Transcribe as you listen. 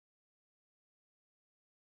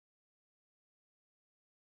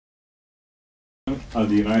of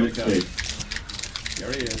the United States.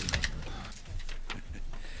 There he is.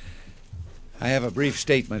 I have a brief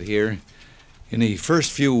statement here. In the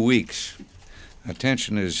first few weeks,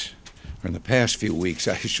 attention is, or in the past few weeks,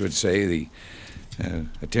 I should say, the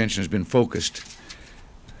attention has been focused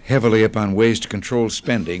heavily upon ways to control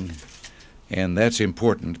spending, and that's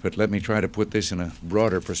important, but let me try to put this in a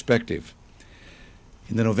broader perspective.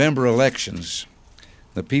 In the November elections,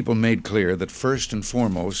 the people made clear that first and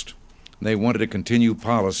foremost, they wanted to continue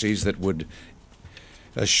policies that would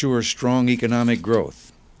assure strong economic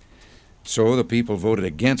growth. So the people voted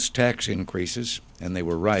against tax increases, and they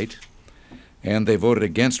were right, and they voted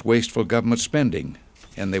against wasteful government spending,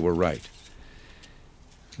 and they were right.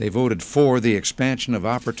 They voted for the expansion of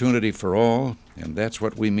opportunity for all, and that's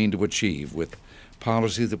what we mean to achieve with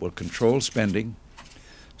policies that will control spending,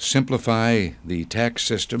 simplify the tax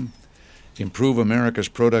system, improve America's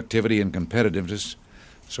productivity and competitiveness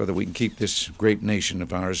so that we can keep this great nation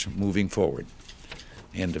of ours moving forward.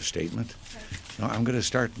 End of statement. Now, I'm going to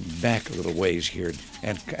start back a little ways here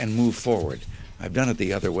and move forward. I've done it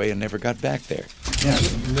the other way and never got back there. Yes.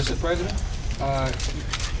 Mr. President,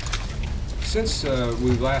 since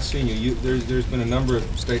we've last seen you, there's been a number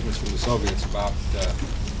of statements from the Soviets about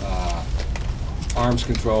arms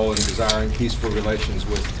control and desiring peaceful relations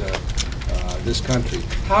with this country.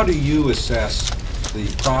 How do you assess the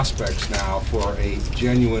prospects now for a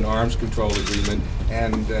genuine arms control agreement,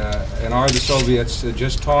 and are the Soviets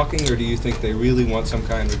just talking, or do you think they really want some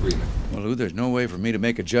kind of agreement? Well, Lou, there's no way for me to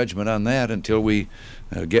make a judgment on that until we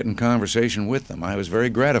get in conversation with them. I was very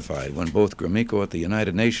gratified when both Gromyko at the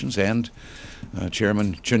United Nations and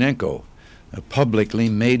Chairman Chernenko publicly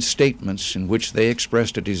made statements in which they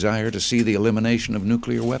expressed a desire to see the elimination of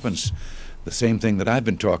nuclear weapons, the same thing that I've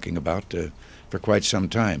been talking about for quite some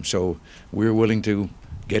time. So we're willing to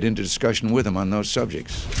get into discussion with them on those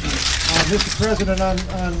subjects. Mr. President,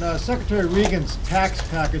 on Secretary Reagan's tax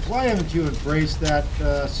package, why haven't you embraced that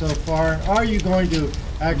so far? Are you going to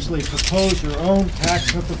actually propose your own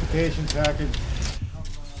tax simplification package?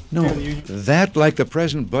 No, that, like the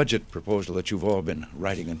present budget proposal that you've all been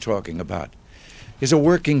writing and talking about, is a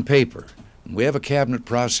working paper. We have a cabinet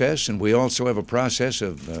process, and we also have a process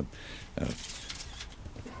of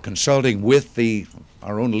consulting with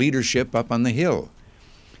our own leadership up on the Hill.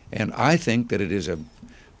 And I think that it is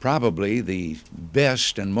probably the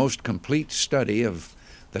best and most complete study of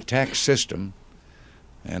the tax system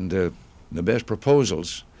and the best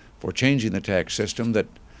proposals for changing the tax system that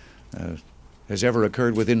has ever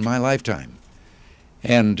occurred within my lifetime.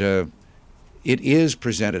 And it is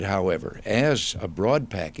presented, however, as a broad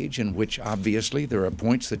package in which obviously there are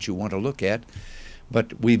points that you want to look at,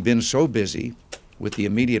 but we've been so busy with the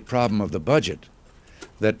immediate problem of the budget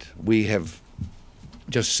that we have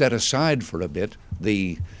just set aside for a bit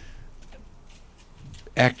the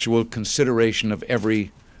actual consideration of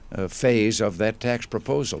every phase of that tax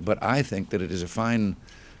proposal. But I think that it is a fine,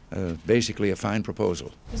 basically a fine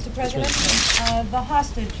proposal. Mr. President, the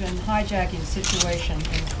hostage and hijacking situation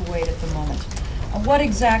in Kuwait at the moment, what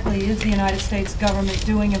exactly is the United States government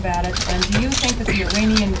doing about it, and do you think that the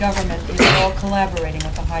Iranian government is at all collaborating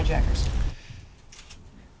with the hijackers?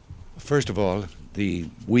 First of all,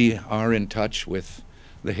 we are in touch with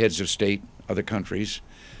the heads of state, other countries,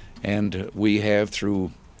 and we have,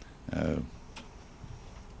 through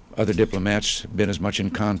other diplomats, been as much in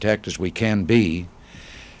contact as we can be.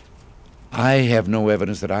 I have no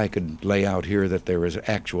evidence that I could lay out here that there is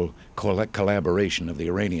actual collaboration of the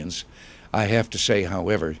Iranians. I have to say,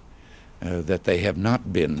 however, that they have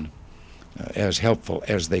not been as helpful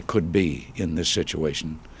as they could be in this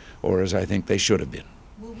situation, or as I think they should have been.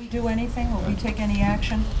 Will we do anything? Will we take any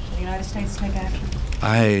action? Will the United States take action?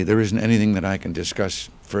 There isn't anything that I can discuss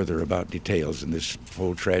further about details in this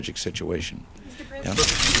whole tragic situation. Mr.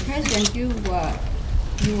 President, yeah? President,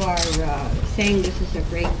 you are saying this is a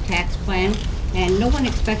great tax plan, and no one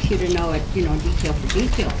expects you to know it, detail for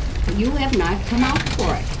detail. You have not come out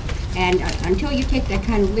for it. And until you take that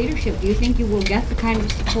kind of leadership, do you think you will get the kind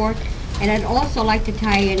of support? And I'd also like to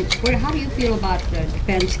tie in, how do you feel about the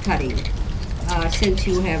defense cutting, since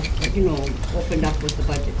you have, opened up with the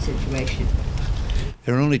budget situation?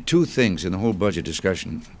 There are only two things in the whole budget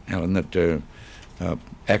discussion, Helen, that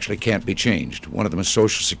actually can't be changed. One of them is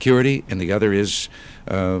Social Security, and the other is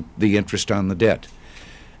the interest on the debt.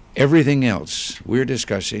 Everything else we're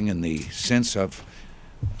discussing in the sense of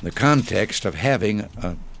the context of having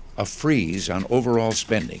a freeze on overall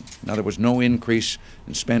spending. Now, there was no increase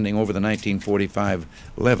in spending over the 1945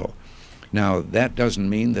 level. Now, that doesn't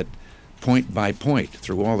mean that point by point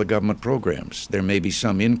through all the government programs. There may be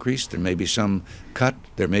some increase, there may be some cut,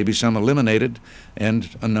 there may be some eliminated,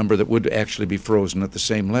 and a number that would actually be frozen at the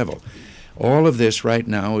same level. All of this right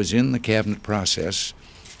now is in the cabinet process.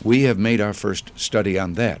 We have made our first study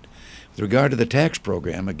on that. With regard to the tax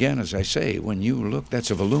program, again, as I say, when you look,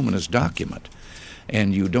 that's a voluminous document.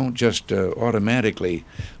 And you don't just automatically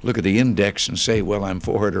look at the index and say, well, I'm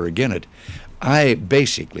for it or against it. I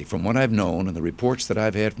basically, from what I've known and the reports that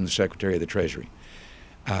I've had from the Secretary of the Treasury,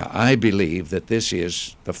 I believe that this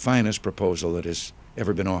is the finest proposal that has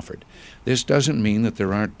ever been offered. This doesn't mean that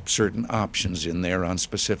there aren't certain options in there on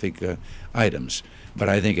specific items, but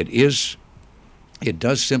I think it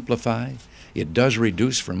does simplify, it does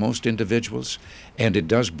reduce for most individuals, and it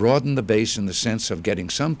does broaden the base in the sense of getting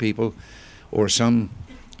some people or some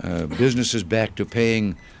businesses back to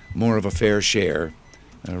paying more of a fair share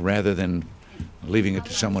rather than leaving it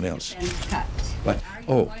to someone else. But,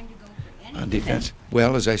 on defense,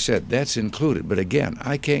 well, as I said, that's included. But again,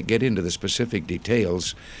 I can't get into the specific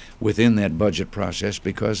details within that budget process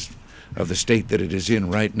because of the state that it is in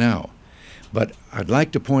right now. But I'd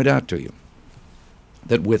like to point out to you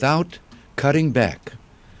that without cutting back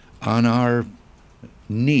on our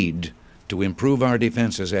need to improve our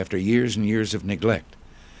defenses after years and years of neglect,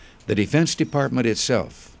 the Defense Department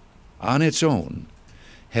itself, on its own,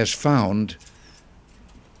 has found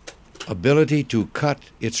ability to cut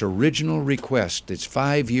its original request, its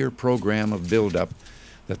 5-year program of buildup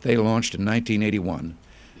that they launched in 1981.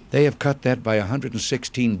 They have cut that by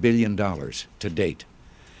 $116 billion to date.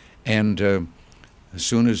 And as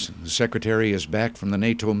soon as the Secretary is back from the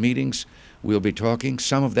NATO meetings, we'll be talking.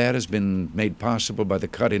 Some of that has been made possible by the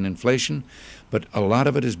cut in inflation, but a lot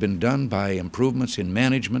of it has been done by improvements in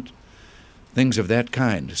management, things of that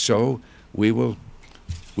kind. So we will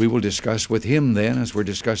discuss with him then, as we're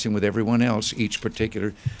discussing with everyone else, each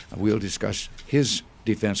particular, we'll discuss his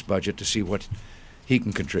defense budget to see what he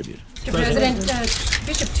can contribute. Mr. President,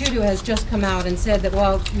 Bishop Tutu has just come out and said that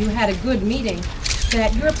while you had a good meeting,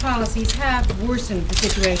 that your policies have worsened the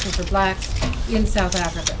situation for blacks in South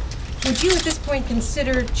Africa. Would you at this point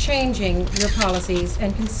consider changing your policies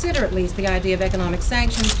and consider at least the idea of economic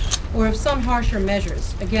sanctions or of some harsher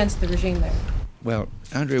measures against the regime there? Well,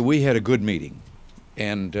 Andre, we had a good meeting.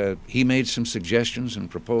 And he made some suggestions and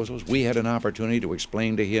proposals. We had an opportunity to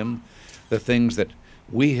explain to him the things that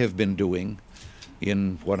we have been doing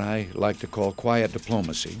in what I like to call quiet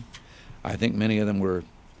diplomacy. I think many of them were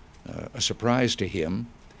a surprise to him.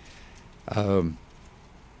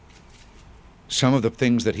 Some of the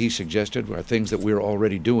things that he suggested are things that we're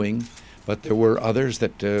already doing, but there were others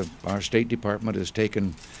that our State Department has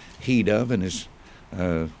taken heed of and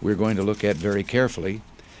we're going to look at very carefully.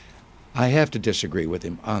 I have to disagree with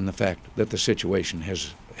him on the fact that the situation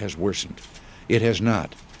has worsened. It has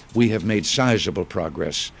not. We have made sizable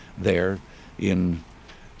progress there in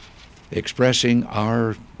expressing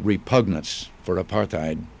our repugnance for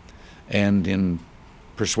apartheid and in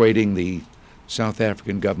persuading the South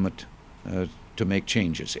African government to make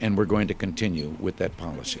changes, and we're going to continue with that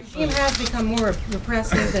policy. The regime has become more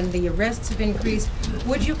repressive and the arrests have increased.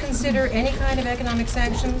 Would you consider any kind of economic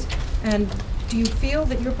sanctions? And do you feel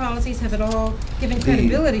that your policies have at all given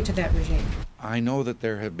credibility to that regime? I know that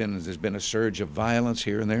there's been a surge of violence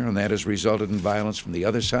here and there, and that has resulted in violence from the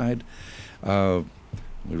other side. We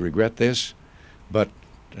regret this, but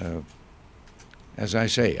as I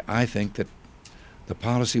say, I think that the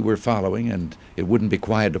policy we're following, and it wouldn't be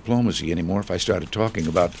quiet diplomacy anymore if I started talking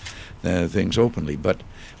about things openly, but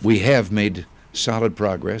we have made solid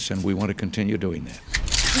progress, and we want to continue doing that.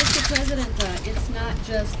 Mr. President, it's not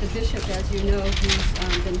just the bishop, as you know,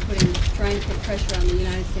 who's been trying to put pressure on the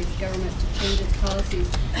United States government to change its policies.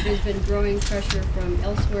 There's been growing pressure from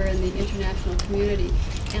elsewhere in the international community.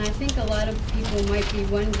 And I think a lot of people might be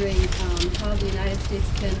wondering how the United States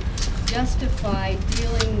can justify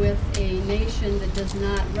dealing with a nation that does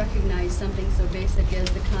not recognize something so basic as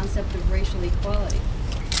the concept of racial equality.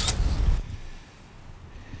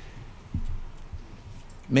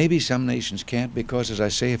 Maybe some nations can't because, as I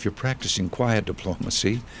say, if you're practicing quiet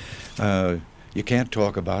diplomacy, you can't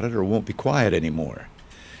talk about it or it won't be quiet anymore.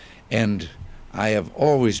 And I have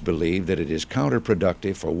always believed that it is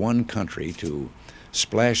counterproductive for one country to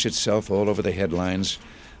splash itself all over the headlines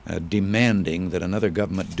demanding that another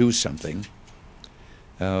government do something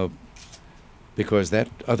because that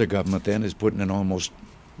other government then is put in an almost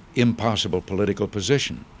impossible political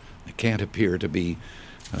position. It can't appear to be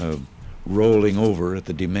rolling over at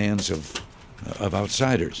the demands of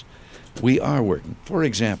outsiders. We are working. For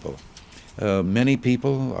example, many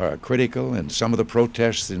people are critical, and some of the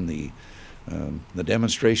protests in the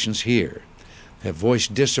demonstrations here, have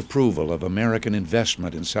voiced disapproval of American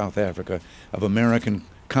investment in South Africa, of American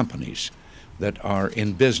companies that are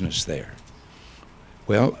in business there.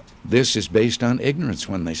 Well, this is based on ignorance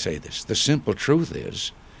when they say this. The simple truth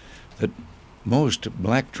is that most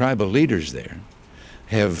black tribal leaders there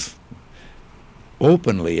have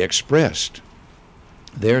openly expressed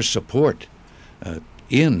their support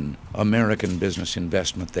in American business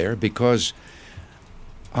investment there, because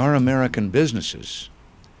our American businesses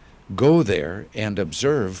go there and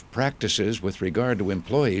observe practices with regard to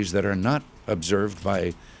employees that are not observed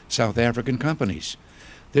by South African companies.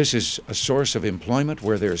 This is a source of employment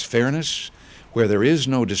where there's fairness, where there is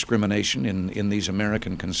no discrimination in these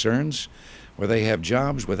American concerns, where they have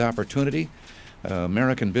jobs with opportunity.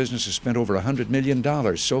 American business has spent over $100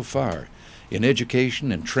 million so far in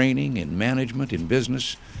education and training, in management, in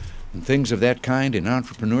business, and things of that kind, in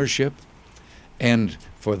entrepreneurship. And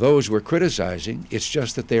for those who are criticizing, it's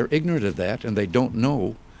just that they're ignorant of that and they don't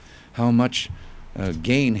know how much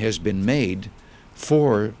gain has been made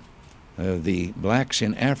for the blacks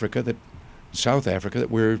in Africa, South Africa,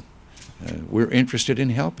 that we're interested in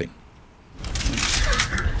helping.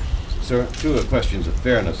 Sir, two questions of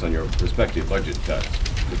fairness on your prospective budget cuts.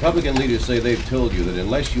 Republican leaders say they've told you that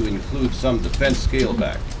unless you include some defense scale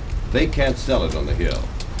back, they can't sell it on the Hill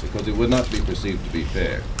because it would not be perceived to be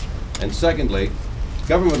fair. And secondly,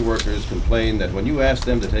 government workers complain that when you ask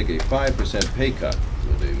them to take a 5% pay cut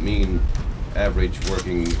with a mean average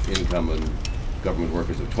working income of government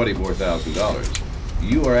workers of $24,000,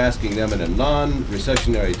 you are asking them in a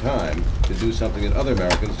non-recessionary time to do something that other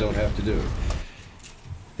Americans don't have to do.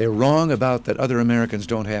 They're wrong about that other Americans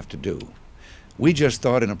don't have to do. We just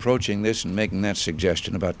thought in approaching this and making that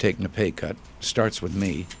suggestion about taking a pay cut, starts with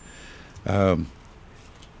me,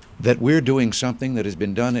 that we're doing something that has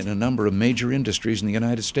been done in a number of major industries in the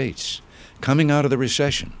United States. Coming out of the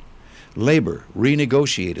recession, labor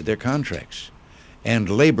renegotiated their contracts, and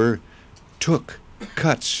labor took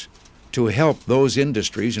cuts to help those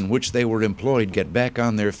industries in which they were employed get back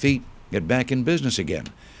on their feet, get back in business again.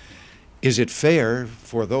 Is it fair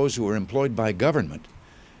for those who are employed by government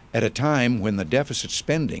at a time when the deficit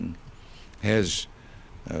spending has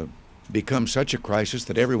become such a crisis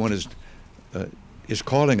that everyone is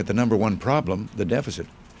calling it the #1 problem, the deficit,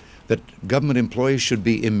 that government employees should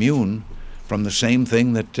be immune from the same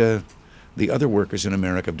thing that the other workers in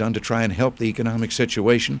America have done to try and help the economic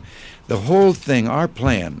situation? The whole thing, our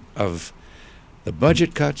plan of the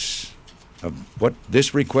budget cuts, of what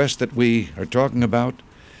this request that we are talking about,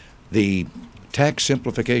 the tax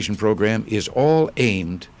simplification program, is all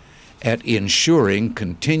aimed at ensuring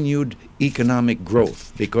continued economic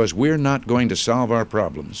growth, because we're not going to solve our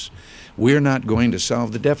problems. We're not going to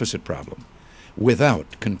solve the deficit problem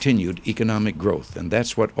without continued economic growth, and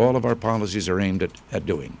that's what all of our policies are aimed at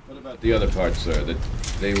doing. What about the other part, sir, that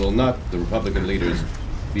they will not, the Republican leaders,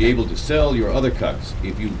 be able to sell your other cuts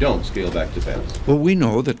if you don't scale back defense? Well, we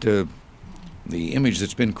know that the image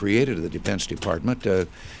that's been created of the Defense Department,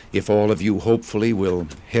 if all of you hopefully will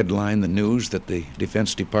headline the news that the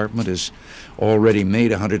Defense Department has already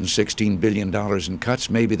made $116 billion in cuts,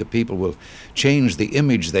 maybe the people will change the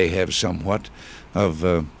image they have somewhat of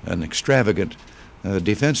an extravagant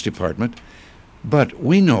Defense Department. But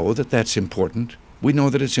we know that that's important. We know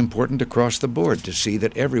that it's important across the board to see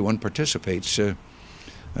that everyone participates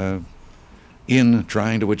in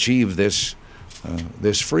trying to achieve this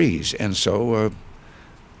freeze. And so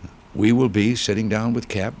we will be sitting down with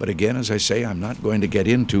CAP, but again, as I say, I'm not going to get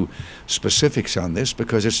into specifics on this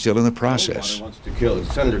because it's still in the process.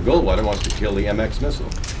 Senator Goldwater wants to kill the MX missile.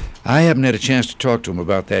 I haven't had a chance to talk to him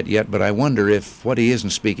about that yet, but I wonder if what he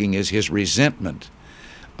isn't speaking is his resentment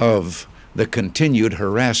of the continued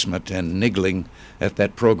harassment and niggling at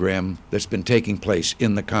that program that's been taking place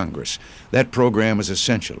in the Congress. That program is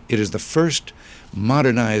essential. It is the first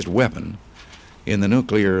modernized weapon in the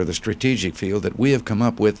nuclear or the strategic field that we have come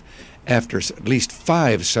up with after at least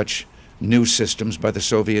 5 such new systems by the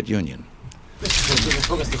Soviet Union.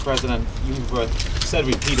 Mr. President, you've said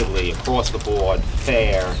repeatedly across the board,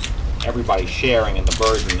 fair, everybody sharing in the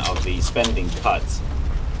burden of the spending cuts.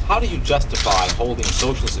 How do you justify holding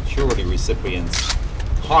Social Security recipients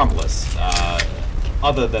harmless,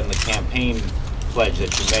 other than the campaign pledge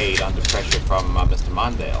that you made under pressure from Mr.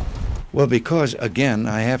 Mondale? Well, because, again,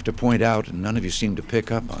 I have to point out, and none of you seem to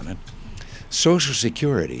pick up on it, Social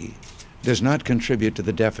Security does not contribute to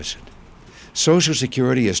the deficit. Social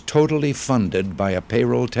Security is totally funded by a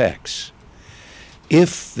payroll tax.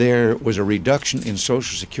 If there was a reduction in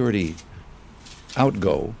Social Security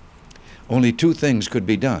outgo, only 2 things could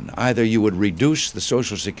be done. Either you would reduce the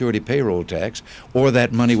Social Security payroll tax, or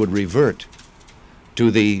that money would revert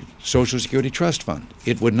to the Social Security Trust Fund.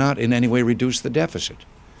 It would not in any way reduce the deficit.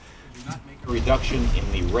 Would you not make a reduction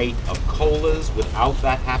in the rate of COLAs without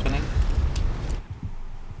that happening?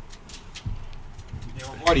 There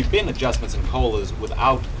have already been adjustments in COLAs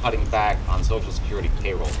without cutting back on Social Security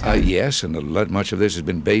payroll. Yes, and much of this has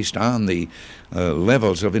been based on the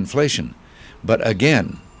levels of inflation. But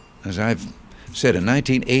again, as I've said, in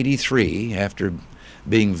 1983, after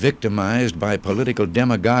being victimized by political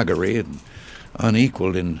demagoguery and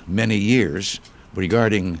unequaled in many years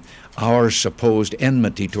regarding our supposed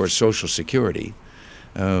enmity towards Social Security,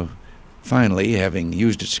 finally, having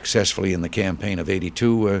used it successfully in the campaign of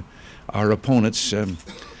 '82, our opponents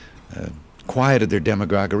quieted their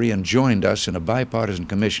demagoguery and joined us in a bipartisan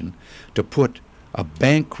commission to put a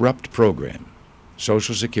bankrupt program,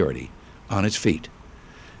 Social Security, on its feet.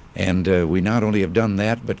 And we not only have done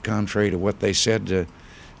that, but contrary to what they said,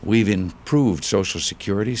 we've improved Social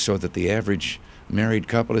Security so that the average married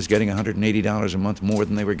couple is getting $180 a month more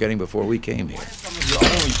than they were getting before we came here. Some of your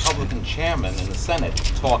own Republican chairman in the Senate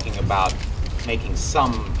talking about making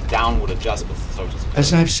some downward adjustments to Social Security.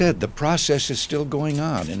 As I've said, the process is still going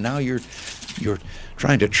on, and now you're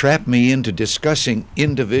trying to trap me into discussing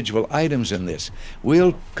individual items in this.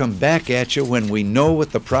 We'll come back at you when we know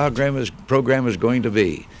what the program is going to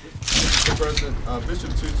be. Mr. President,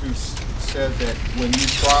 Bishop Tutu said that when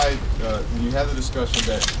you had the discussion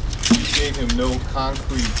that you gave him no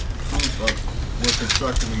concrete proof of where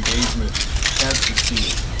constructive engagement has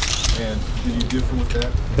succeeded. And did you differ with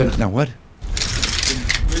that? Now what?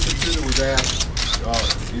 Bishop Tutu was asked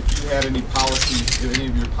if you had any policies, if any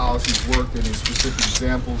of your policies worked, any specific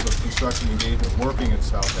examples of constructive engagement working in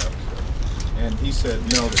South Africa. And he said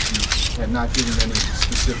no, that you had not given any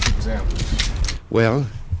specific examples. Well,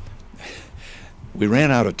 we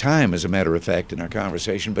ran out of time, as a matter of fact, in our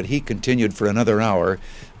conversation, but he continued for another hour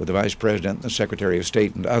with the Vice President, the Secretary of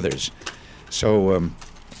State, and others. So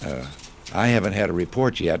I haven't had a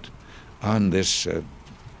report yet on this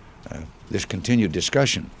this continued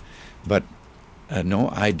discussion. But no,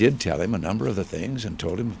 I did tell him a number of the things and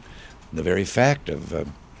told him the very fact of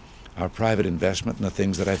our private investment and the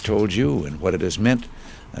things that I've told you and what it has meant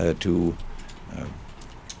to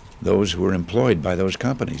those who are employed by those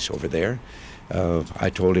companies over there. I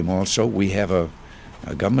told him also we have a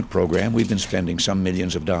government program. We've been spending some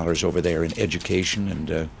millions of dollars over there in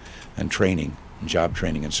education and training, and job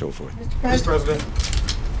training and so forth. Mr. President.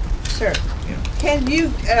 Sir, Yeah. can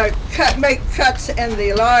you make cuts in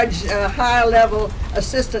the large, high-level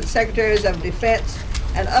assistant secretaries of defense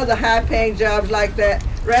and other high-paying jobs like that,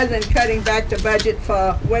 rather than cutting back the budget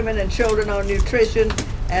for women and children on nutrition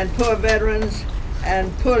and poor veterans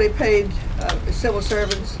and poorly paid civil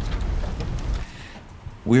servants?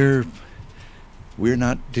 We're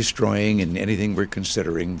not destroying in anything. We're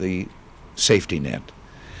considering the safety net,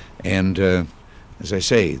 and as I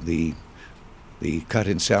say, the cut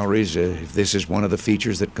in salaries, if this is one of the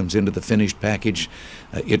features that comes into the finished package,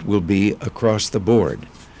 it will be across the board.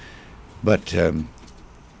 But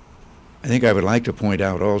I think I would like to point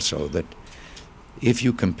out also that if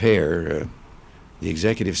you compare the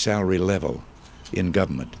executive salary level in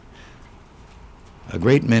government, a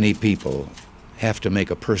great many people have to make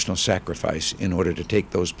a personal sacrifice in order to take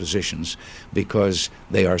those positions because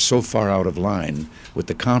they are so far out of line with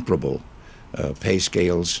the comparable pay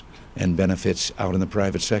scales and benefits out in the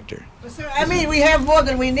private sector. Well, sir, I mean, we have more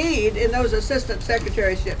than we need in those assistant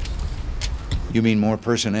secretaryships. You mean more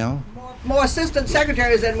personnel? More assistant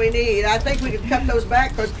secretaries than we need. I think we could cut those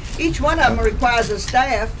back because each one of them requires a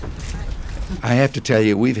staff. I have to tell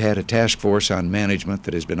you, we've had a task force on management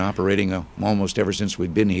that has been operating almost ever since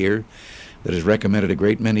we've been here, that has recommended a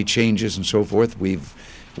great many changes and so forth.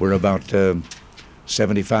 We're about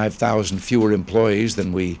 75,000 fewer employees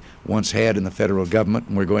than we once had in the federal government,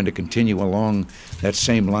 and we're going to continue along that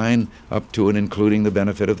same line up to and including the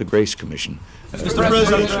benefit of the Grace Commission. Mr.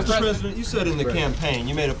 President, you said in the campaign,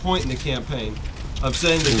 you made a point in the campaign of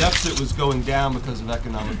saying the deficit was going down because of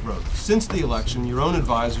economic growth. Since the election, your own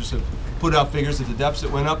advisors have put out figures that the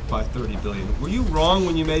deficit went up by $30 billion. Were you wrong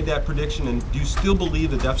when you made that prediction, and do you still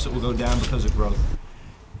believe the deficit will go down because of growth?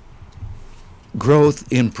 Growth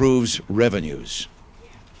improves revenues.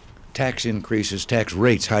 Tax increases, tax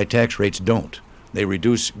rates, high tax rates don't. They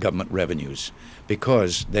reduce government revenues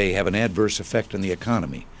because they have an adverse effect on the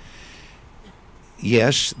economy.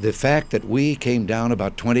 Yes, the fact that we came down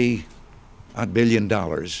about $20 billion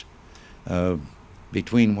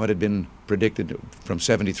between what had been predicted from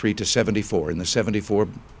 73 to 74 in the 74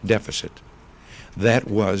 deficit, that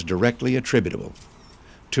was directly attributable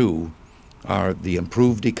to the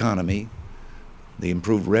improved economy, the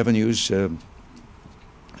improved revenues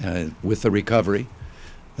with the recovery,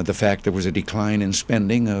 the fact there was a decline in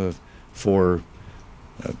spending for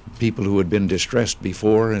people who had been distressed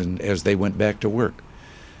before and as they went back to work.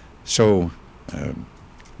 So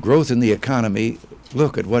growth in the economy,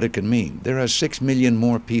 look at what it can mean. There are 6 million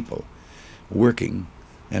more people working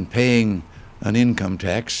and paying an income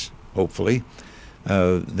tax, hopefully,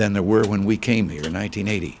 than there were when we came here in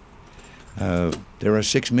 1980. There are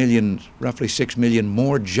roughly 6 million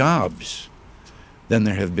more jobs than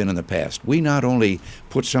there have been in the past. We not only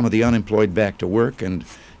put some of the unemployed back to work, and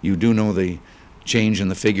you do know the change in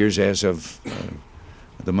the figures as of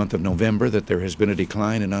the month of November, that there has been a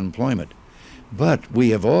decline in unemployment, but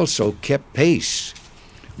we have also kept pace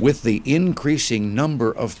with the increasing number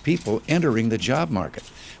of people entering the job market.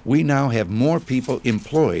 We now have more people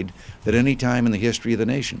employed than any time in the history of the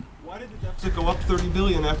nation. Why did the deficit go up $30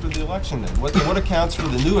 billion after the election then? What accounts for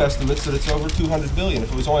the new estimates that it's over $200 billion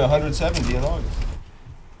if it was only $170 in August?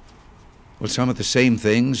 Well, some of the same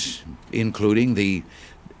things, including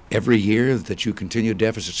every year that you continue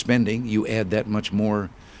deficit spending, you add that much more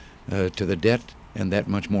to the debt and that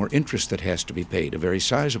much more interest that has to be paid, a very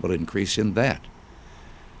sizable increase in that.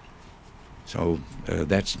 So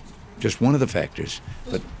that's just one of the factors.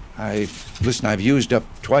 But I've used up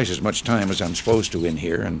twice as much time as I'm supposed to in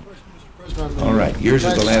here. And all right, yours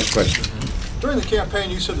is the last question. During the campaign,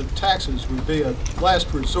 you said that taxes would be a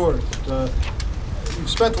last resort. You've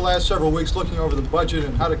spent the last several weeks looking over the budget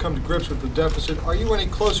and how to come to grips with the deficit. Are you any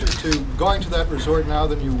closer to going to that resort now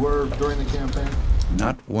than you were during the campaign?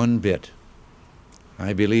 Not one bit.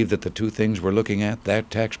 I believe that the two things we're looking at, that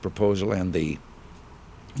tax proposal and the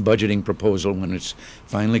budgeting proposal when it's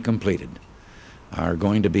finally completed, are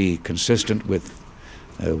going to be consistent with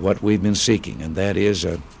what we've been seeking, and that is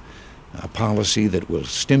a policy that will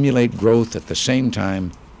stimulate growth at the same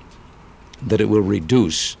time that it will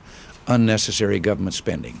reduce unnecessary government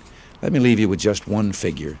spending. Let me leave you with just one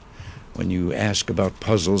figure. When you ask about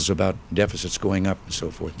puzzles about deficits going up and so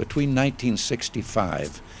forth, between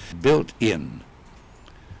 1965, built in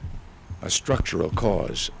a structural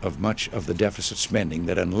cause of much of the deficit spending,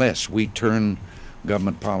 that unless we turn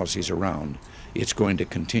government policies around, it's going to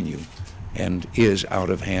continue and is out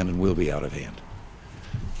of hand and will be out of hand.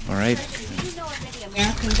 All right? Do you know of any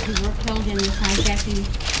Americans who were killed in this hijacking?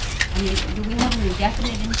 I mean, do we have any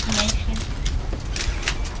definite information?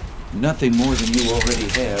 Nothing more than you already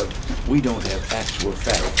have. We don't have actual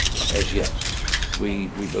facts as yet. We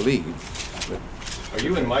believe, but... Are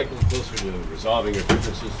you and Michael closer to resolving your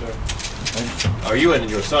differences, sir? Are you and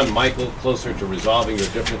your son Michael closer to resolving your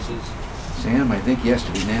differences? Sam, I think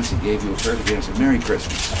yesterday Nancy gave you a fairly handsome Merry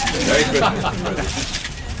Christmas. Merry Christmas, President.